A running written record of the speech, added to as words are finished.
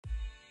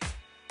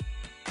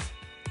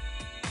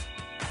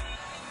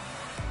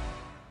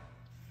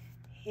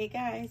Hey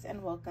guys,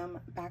 and welcome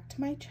back to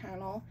my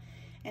channel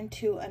and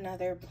to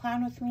another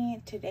plan with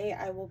me. Today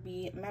I will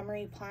be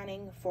memory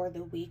planning for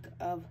the week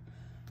of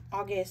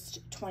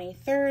August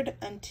 23rd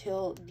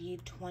until the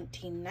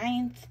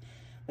 29th,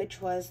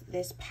 which was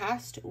this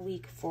past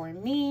week for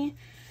me.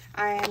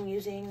 I am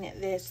using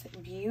this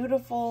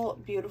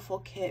beautiful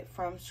kit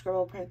from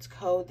Scribble Prints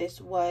Co. This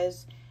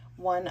was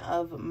one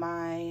of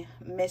my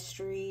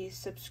mystery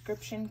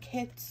subscription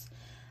kits.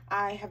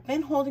 I have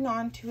been holding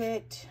on to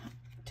it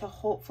to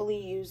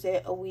hopefully use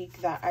it a week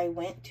that I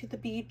went to the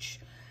beach,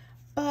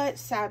 but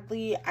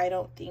sadly I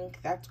don't think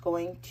that's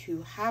going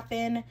to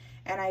happen,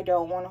 and I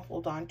don't want to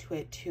hold on to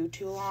it too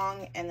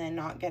long and then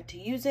not get to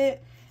use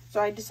it. So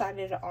I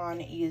decided on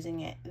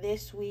using it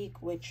this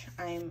week, which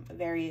I'm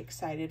very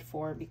excited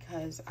for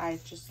because I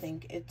just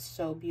think it's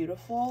so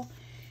beautiful.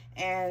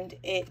 And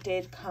it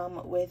did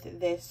come with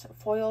this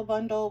foil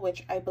bundle,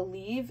 which I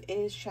believe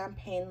is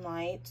Champagne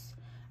Lights.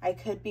 I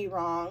could be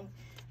wrong,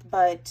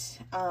 but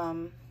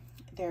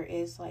there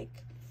is like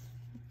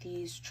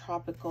these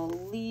tropical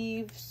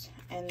leaves,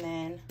 and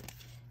then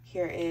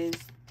here is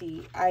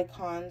the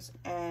icons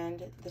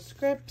and the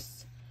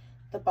scripts,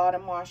 the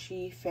bottom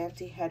washi,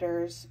 fancy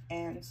headers,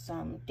 and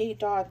some date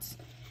dots.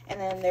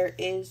 And then there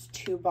is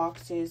two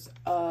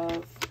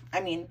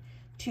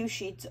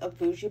sheets of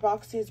bougie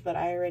boxes, but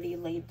I already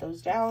laid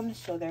those down,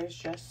 so there's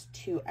just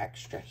two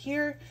extra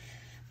here.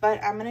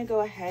 But I'm gonna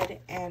go ahead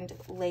and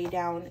lay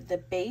down the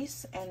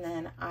base, and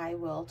then I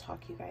will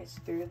talk you guys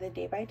through the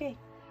day by day.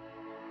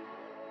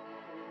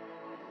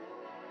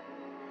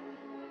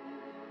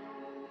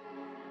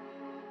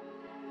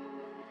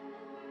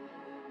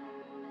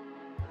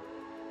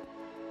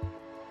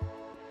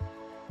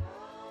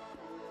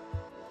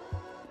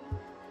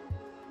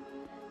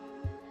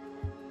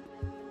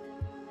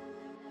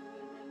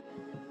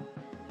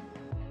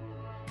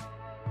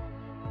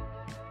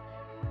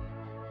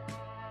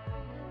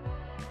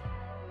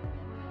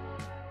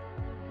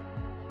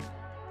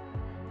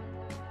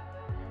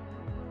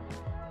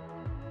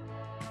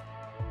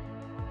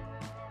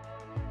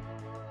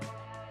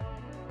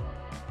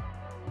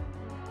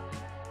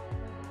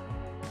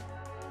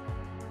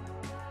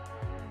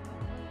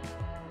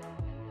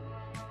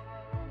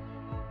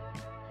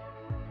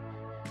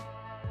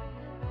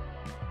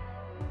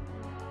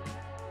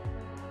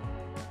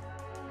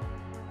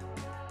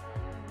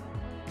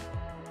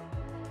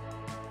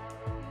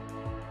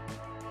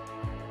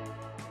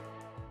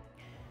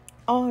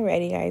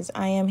 Alrighty guys,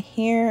 I am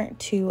here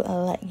to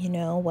let you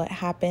know what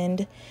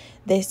happened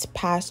this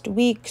past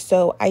week.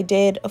 So I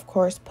did, of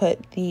course,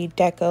 put the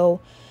deco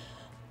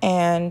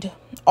and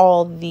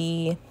all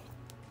the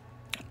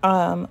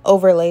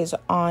overlays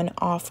on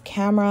off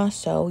camera,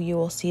 so you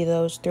will see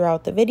those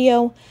throughout the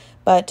video.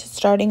 But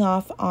starting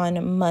off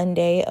on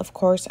Monday, of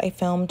course, I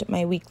filmed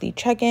my weekly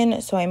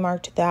check-in, so I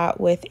marked that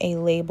with a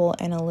label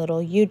and a little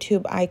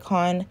YouTube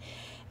icon.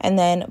 And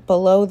then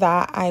below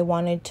that, I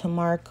wanted to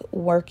mark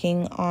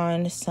working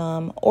on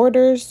some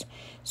orders.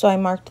 So I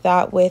marked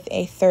that with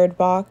a third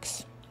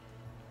box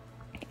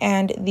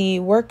and the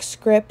work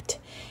script.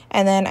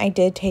 And then I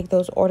did take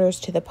those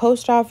orders to the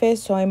post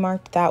office. So I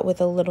marked that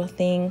with a little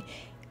thing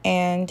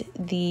and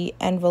the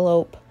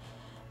envelope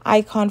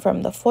icon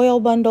from the foil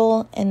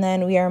bundle. And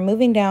then we are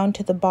moving down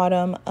to the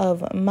bottom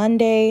of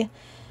Monday.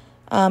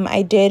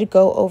 I did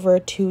go over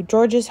to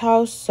George's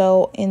house.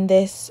 So in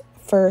this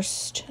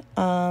first,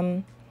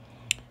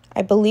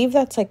 I believe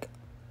that's like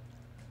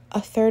a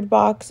third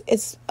box.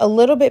 It's a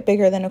little bit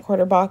bigger than a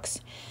quarter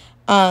box.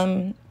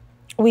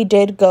 We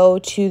did go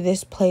to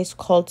this place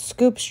called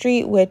Scoop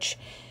Street, which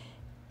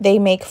they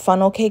make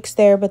funnel cakes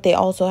there, but they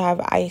also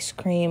have ice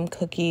cream,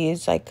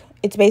 cookies. Like,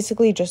 it's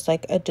basically just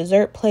like a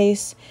dessert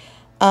place.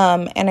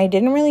 And I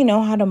didn't really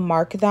know how to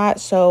mark that,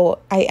 so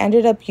I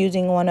ended up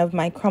using one of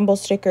my crumble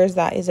stickers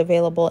that is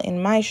available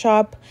in my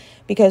shop,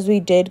 because we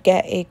did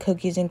get a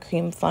cookies and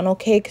cream funnel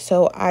cake.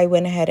 So I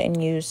went ahead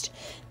and used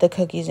the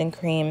cookies and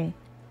cream,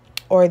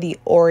 or the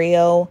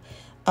Oreo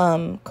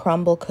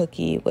crumble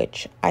cookie,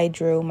 which I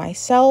drew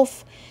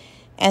myself.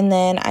 And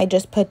then I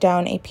just put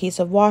down a piece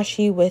of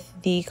washi with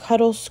the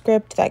cuddle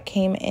script that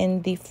came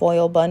in the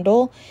foil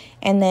bundle.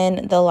 And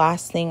then the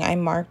last thing I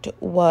marked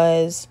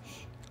was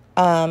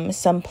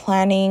some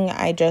planning.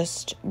 I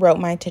just wrote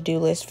my to-do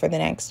list for the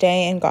next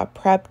day and got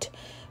prepped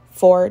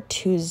for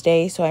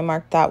Tuesday. So I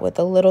marked that with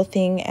a little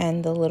thing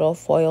and the little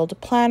foiled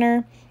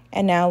planner.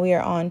 And now we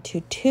are on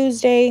to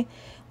Tuesday,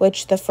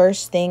 which the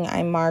first thing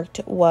I marked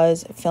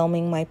was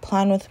filming my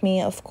plan with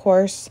me, of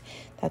course.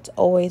 That's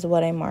always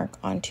what I mark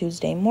on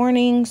Tuesday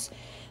mornings.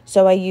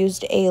 So I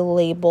used a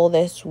label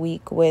this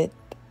week with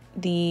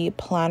the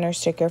planner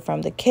sticker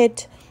from the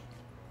kit.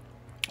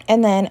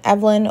 And then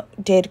Evelyn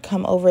did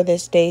come over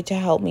this day to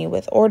help me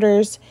with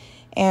orders,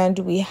 and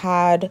we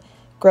had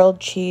grilled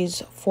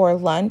cheese for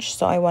lunch,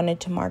 so I wanted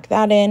to mark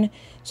that in.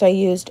 So I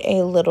used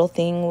a little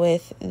thing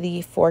with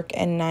the fork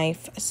and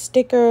knife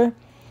sticker.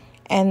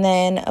 And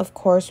then, of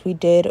course, we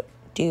did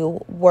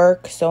do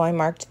work, so I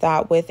marked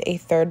that with a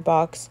third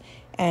box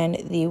and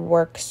the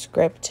work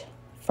script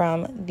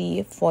from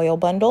the foil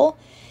bundle.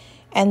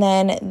 And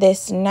then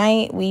this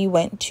night we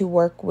went to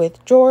work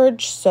with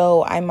George,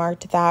 so I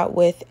marked that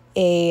with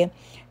a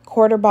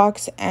quarter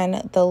box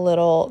and the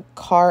little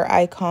car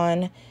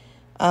icon,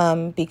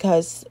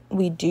 because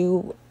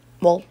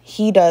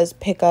he does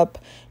pick up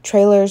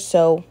trailers,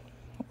 so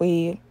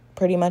we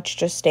pretty much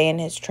just stay in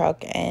his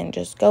truck and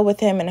just go with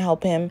him and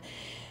help him.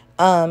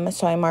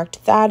 So I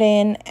marked that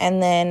in,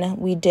 and then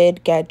we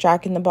did get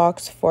Jack in the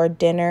Box for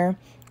dinner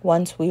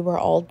once we were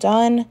all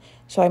done.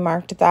 So I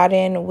marked that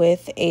in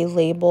with a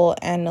label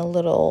and a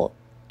little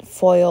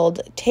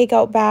foiled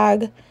takeout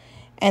bag.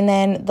 And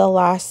then the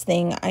last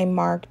thing I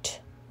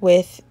marked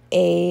with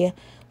a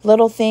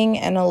little thing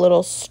and a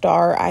little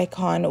star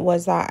icon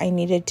was that I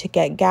needed to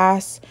get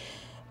gas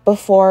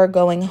before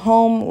going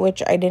home,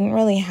 which I didn't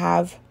really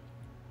have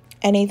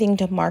anything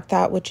to mark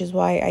that, which is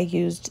why I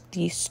used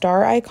the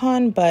star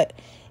icon, but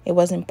it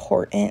was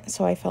important,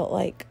 so I felt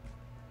like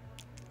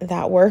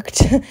that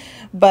worked.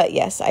 But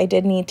yes, I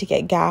did need to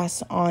get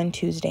gas on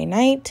Tuesday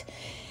night.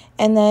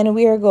 And then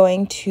we are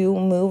going to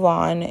move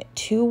on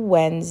to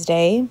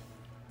Wednesday,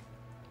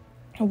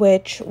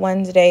 which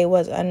Wednesday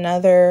was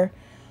another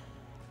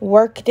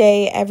work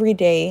day. Every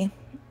day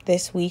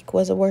this week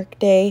was a work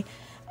day.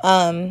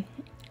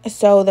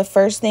 So the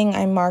first thing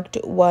I marked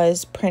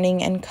was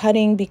printing and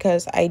cutting,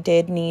 because I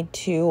did need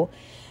to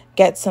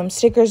get some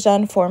stickers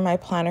done for my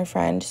planner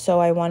friend, so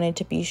I wanted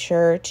to be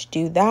sure to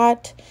do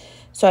that.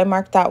 So I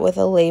marked that with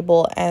a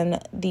label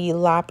and the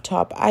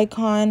laptop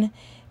icon.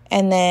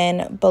 And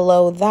then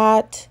below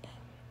that,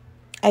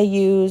 I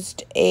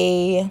used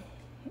a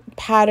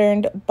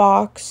patterned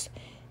box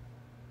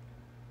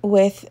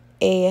with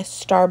a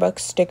Starbucks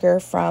sticker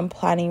from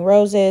Planning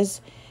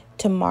Roses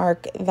to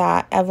mark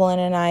that Evelyn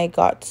and I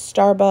got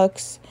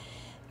Starbucks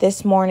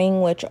this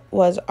morning, which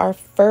was our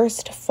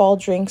first fall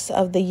drinks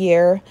of the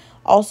year.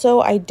 Also,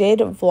 I did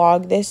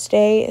vlog this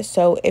day,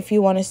 so if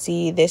you want to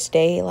see this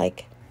day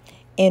like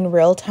in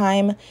real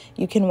time,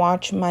 you can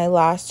watch my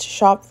last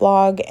shop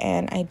vlog,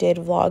 and I did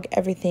vlog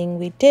everything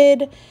we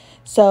did.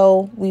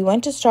 So we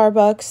went to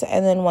Starbucks,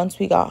 and then once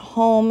we got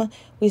home,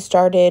 we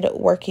started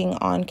working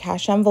on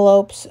cash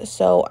envelopes.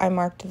 So I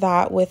marked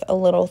that with a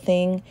little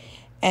thing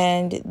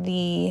and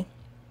the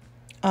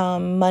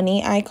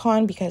money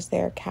icon, because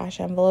they're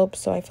cash envelopes,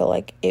 so I feel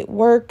like it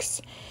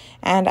works.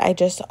 And I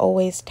just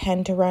always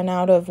tend to run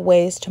out of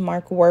ways to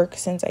mark work,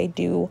 since I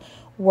do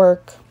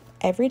work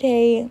every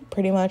day,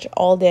 pretty much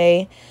all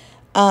day.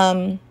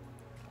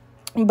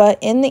 But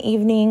in the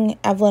evening,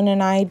 Evelyn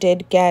and I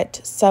did get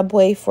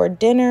Subway for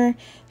dinner,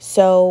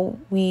 so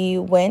we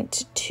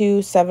went to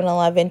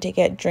 7-Eleven to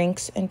get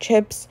drinks and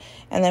chips,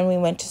 and then we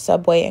went to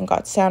Subway and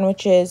got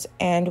sandwiches,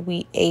 and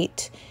we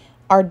ate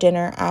our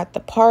dinner at the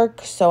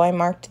park. So I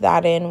marked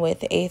that in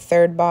with a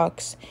third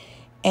box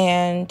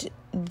and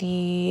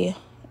the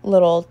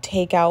little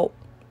takeout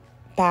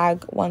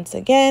bag once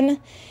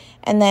again.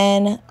 And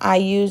then I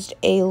used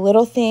a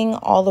little thing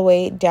all the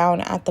way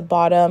down at the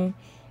bottom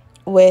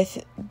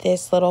with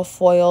this little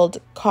foiled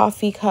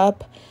coffee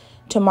cup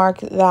to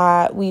mark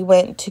that we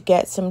went to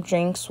get some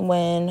drinks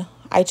when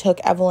I took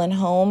Evelyn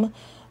home.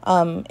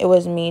 It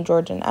was me,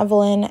 George, and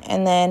Evelyn.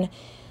 And then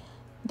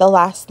the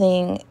last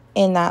thing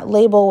in that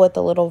label with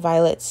the little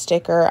Violet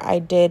sticker, I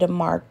did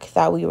mark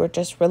that we were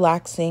just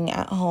relaxing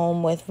at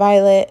home with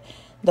Violet.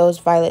 Those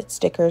Violet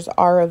stickers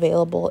are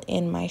available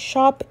in my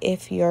shop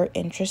if you're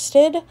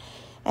interested.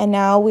 And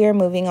now we are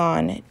moving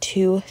on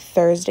to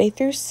Thursday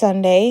through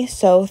Sunday.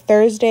 So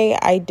Thursday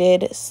I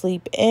did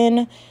sleep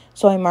in,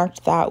 so I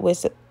marked that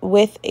with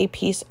a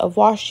piece of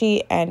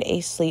washi and a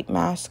sleep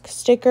mask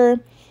sticker.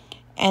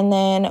 And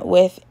then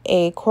with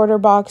a quarter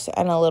box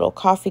and a little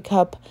coffee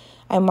cup,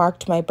 I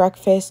marked my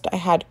breakfast. I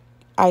had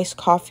iced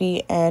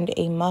coffee and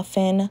a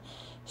muffin,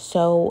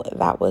 so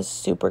that was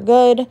super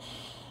good.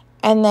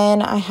 And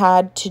then I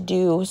had to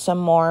do some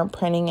more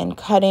printing and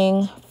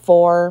cutting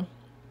for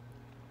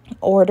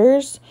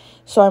orders,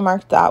 so I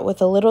marked that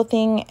with a little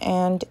thing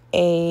and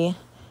a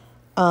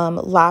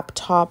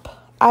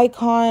laptop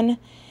icon.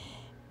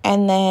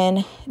 And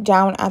then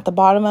down at the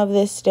bottom of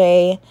this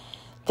day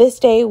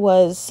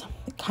was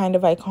kind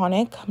of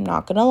iconic, I'm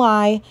not gonna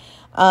lie.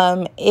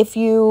 If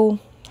you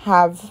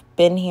have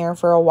been here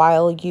for a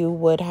while, you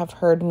would have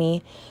heard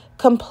me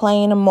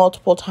complain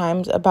multiple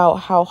times about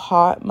how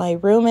hot my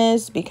room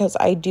is, because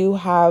I do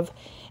have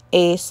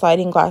a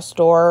sliding glass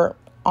door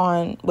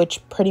on,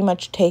 which pretty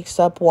much takes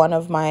up one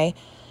of my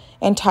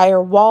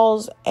entire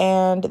walls,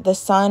 and the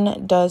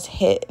sun does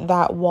hit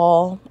that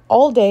wall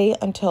all day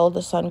until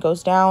the sun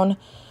goes down.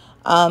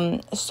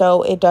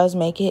 So it does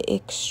make it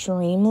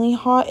extremely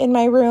hot in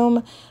my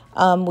room.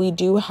 We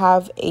do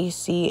have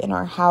AC in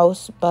our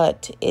house,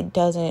 but it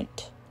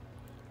doesn't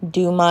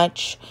do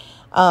much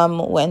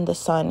when the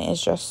sun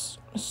is just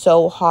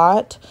so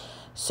hot.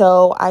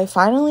 So I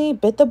finally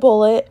bit the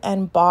bullet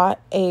and bought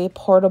a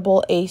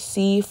portable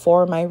AC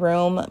for my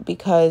room,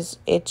 because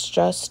it's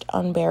just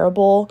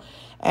unbearable.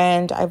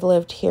 And I've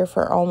lived here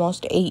for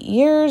almost 8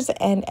 years,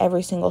 and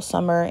every single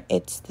summer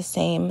it's the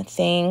same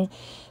thing.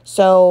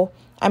 So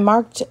I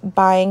marked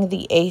buying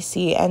the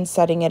AC and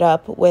setting it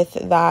up with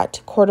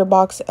that quarter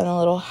box and a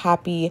little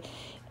happy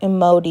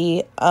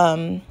emoji.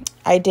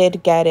 I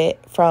did get it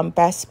from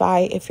Best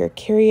Buy. If you're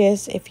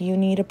curious, if you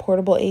need a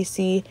portable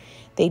AC,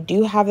 they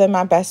do have them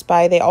at Best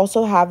Buy. They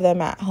also have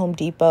them at Home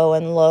Depot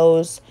and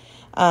Lowe's,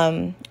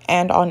 and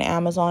on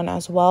Amazon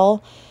as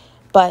well.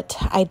 But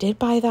I did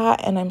buy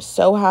that and I'm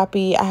so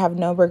happy. I have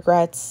no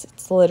regrets.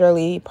 It's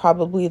literally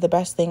probably the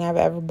best thing I've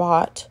ever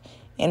bought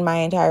in my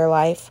entire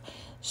life.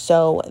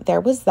 So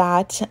there was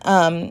that.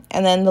 And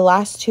then the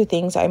last two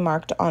things I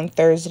marked on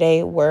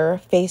Thursday were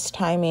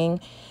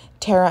FaceTiming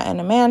Tara and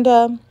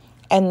Amanda,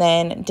 and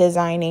then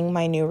designing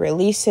my new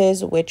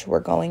releases, which were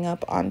going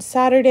up on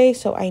Saturday.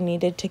 So I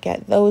needed to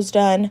get those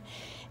done.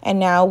 And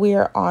now we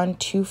are on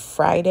to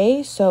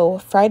Friday. So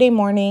Friday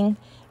morning,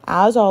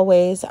 as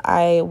always,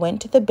 I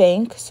went to the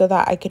bank so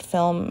that I could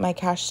film my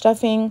cash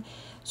stuffing.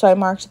 So I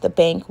marked the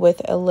bank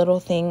with a little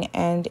thing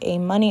and a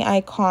money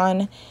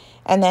icon.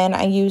 And then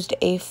I used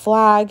a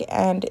flag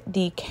and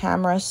the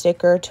camera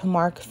sticker to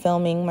mark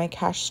filming my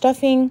cash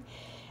stuffing.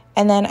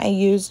 And then I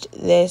used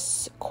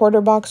this quarter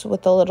box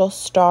with a little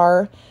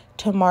star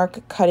to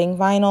mark cutting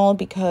vinyl,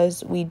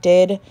 because we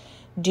did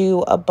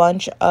do a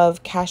bunch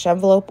of cash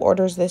envelope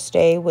orders this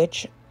day,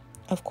 which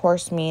of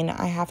course mean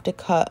I have to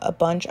cut a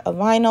bunch of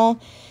vinyl.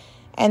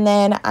 And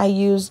then I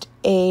used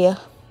a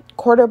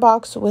quarter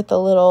box with a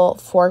little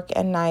fork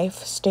and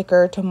knife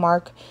sticker to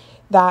mark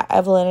that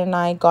Evelyn and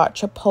I got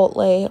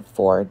Chipotle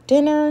for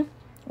dinner,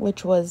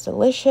 which was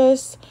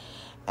delicious.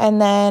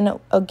 And then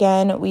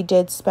again, we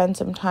did spend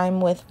some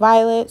time with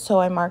Violet, so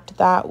I marked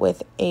that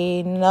with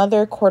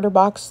another quarter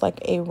box,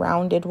 like a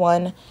rounded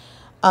one,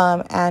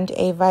 and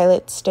a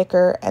Violet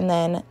sticker. And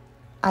then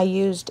I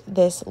used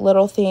this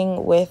little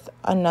thing with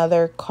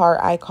another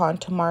car icon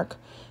to mark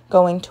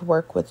going to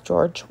work with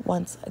George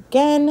once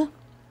again.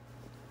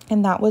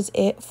 And that was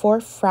it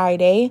for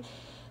Friday.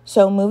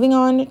 So moving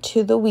on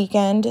to the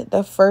weekend,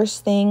 the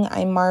first thing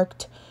I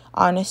marked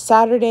on a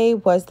Saturday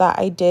was that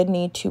I did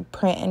need to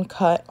print and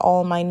cut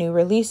all my new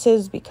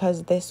releases,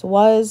 because this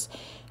was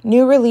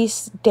new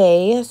release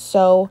day.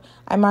 So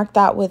I marked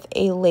that with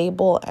a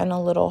label and a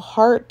little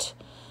heart.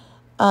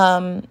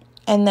 And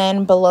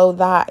then below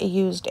that, I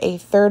used a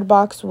third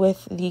box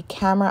with the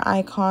camera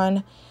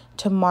icon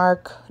to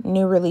mark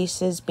new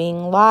releases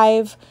being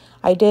live.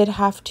 I did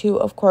have to,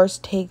 of course,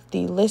 take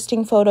the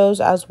listing photos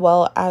as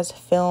well as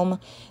film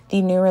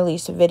the new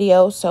release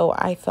video, so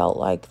I felt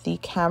like the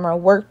camera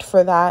worked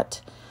for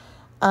that.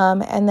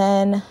 And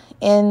then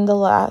in the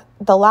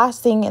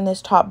last thing in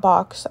this top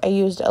box, I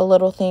used a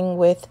little thing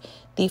with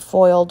the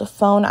foiled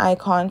phone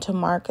icon to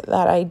mark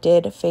that I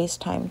did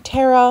FaceTime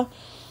Tara.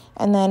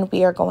 And then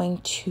we are going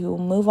to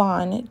move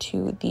on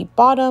to the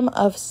bottom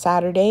of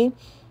Saturday,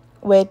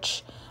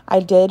 which I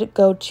did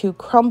go to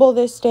Crumble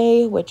this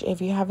day, which if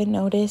you haven't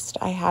noticed,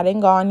 I hadn't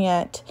gone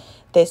yet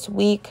this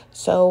week.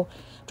 So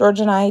George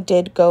and I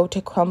did go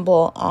to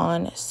Crumble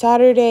on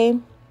Saturday.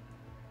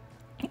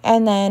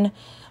 And then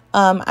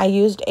I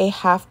used a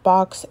half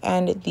box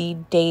and the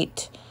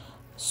date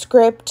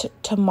script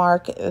to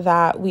mark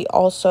that we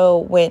also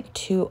went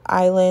to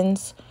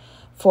Islands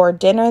for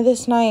dinner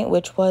this night,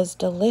 which was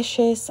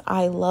delicious.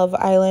 I love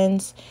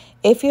Islands.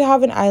 If you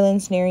have an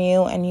Islands near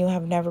you and you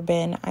have never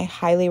been, I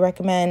highly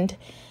recommend.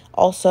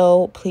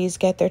 Also, please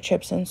get their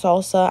chips and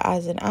salsa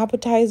as an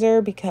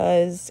appetizer,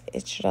 because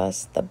it's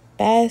just the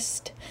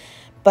best.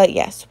 But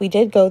yes, we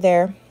did go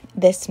there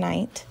this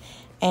night,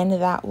 and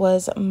that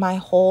was my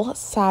whole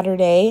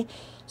Saturday.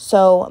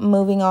 So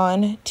moving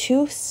on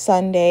to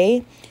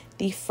Sunday,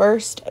 the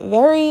first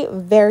very,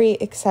 very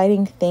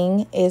exciting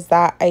thing is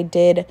that I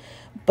did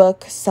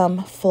book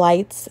some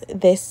flights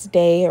this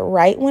day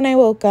right when I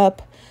woke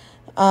up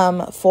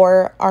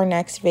for our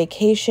next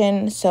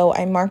vacation. So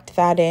I marked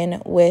that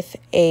in with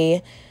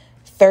a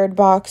third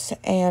box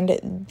and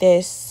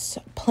this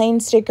plain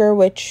sticker,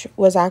 which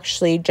was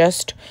actually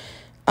just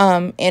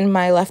in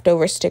my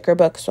leftover sticker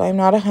book. So I'm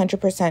not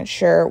 100%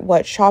 sure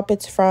what shop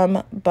it's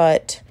from,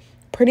 but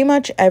pretty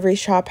much every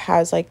shop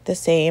has like the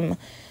same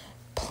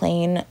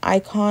plain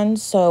icon.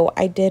 So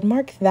I did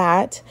mark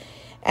that.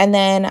 And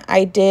then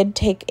I did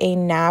take a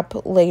nap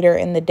later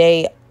in the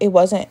day. It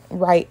wasn't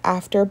right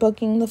after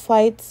booking the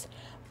flights,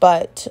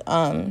 but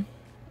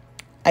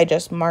I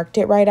just marked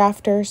it right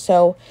after.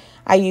 So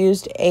I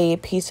used a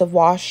piece of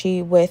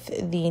washi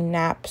with the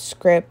nap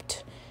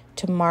script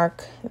to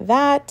mark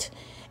that.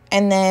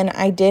 And then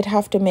I did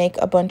have to make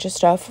a bunch of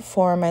stuff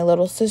for my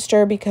little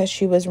sister because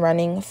she was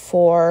running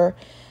for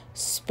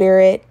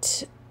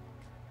Spirit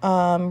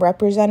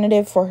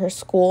representative for her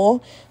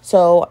school.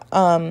 So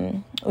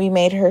we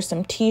made her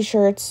some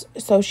t-shirts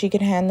so she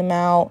could hand them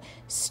out,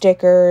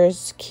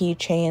 stickers,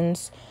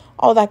 keychains,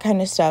 all that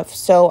kind of stuff.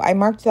 So I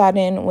marked that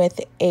in with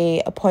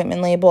a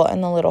appointment label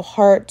and the little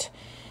heart.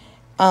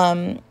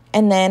 And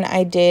then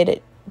I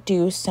did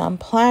do some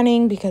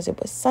planning because it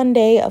was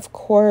Sunday, of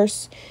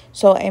course.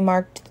 So I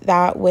marked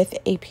that with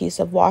a piece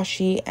of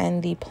washi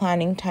and the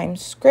planning time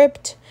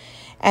script.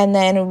 And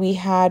then we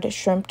had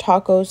shrimp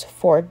tacos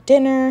for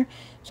dinner.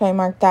 So I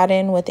marked that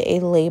in with a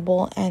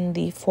label and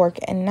the fork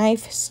and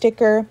knife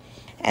sticker.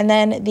 And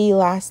then the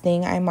last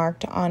thing I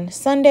marked on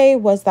Sunday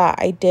was that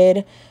I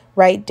did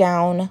write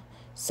down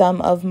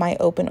some of my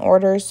open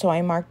orders. So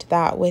I marked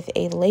that with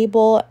a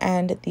label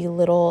and the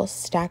little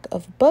stack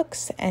of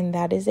books. And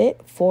that is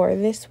it for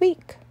this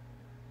week.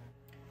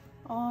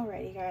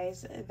 Alrighty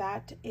guys,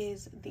 that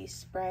is the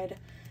spread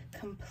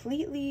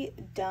completely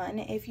done.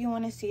 If you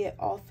want to see it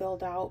all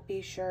filled out,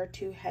 be sure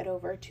to head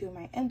over to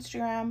my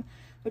Instagram,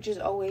 which is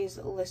always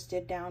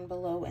listed down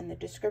below in the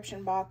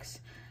description box.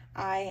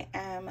 I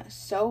am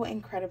so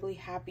incredibly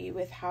happy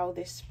with how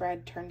this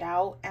spread turned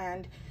out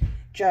and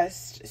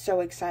just so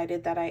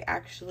excited that I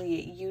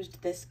actually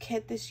used this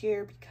kit this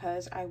year,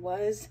 because I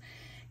was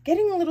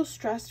getting a little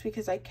stressed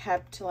because I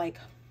kept like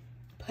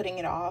putting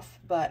it off,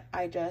 but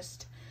I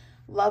just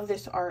love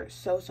this art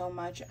so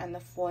much, and the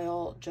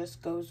foil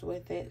just goes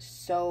with it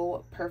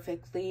so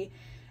perfectly,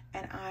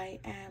 and I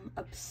am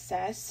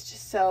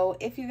obsessed. So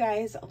if you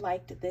guys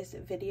liked this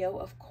video,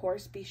 of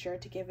course be sure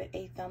to give it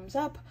a thumbs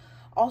up.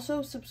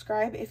 Also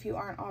subscribe if you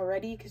aren't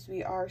already, because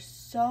we are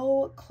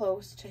so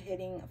close to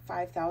hitting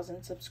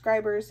 5,000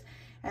 subscribers,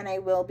 and I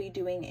will be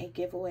doing a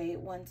giveaway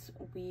once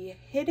we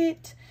hit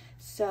it.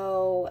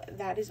 So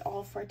that is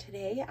all for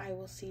today. I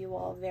will see you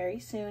all very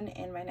soon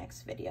in my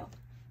next video.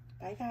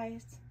 Bye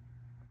guys.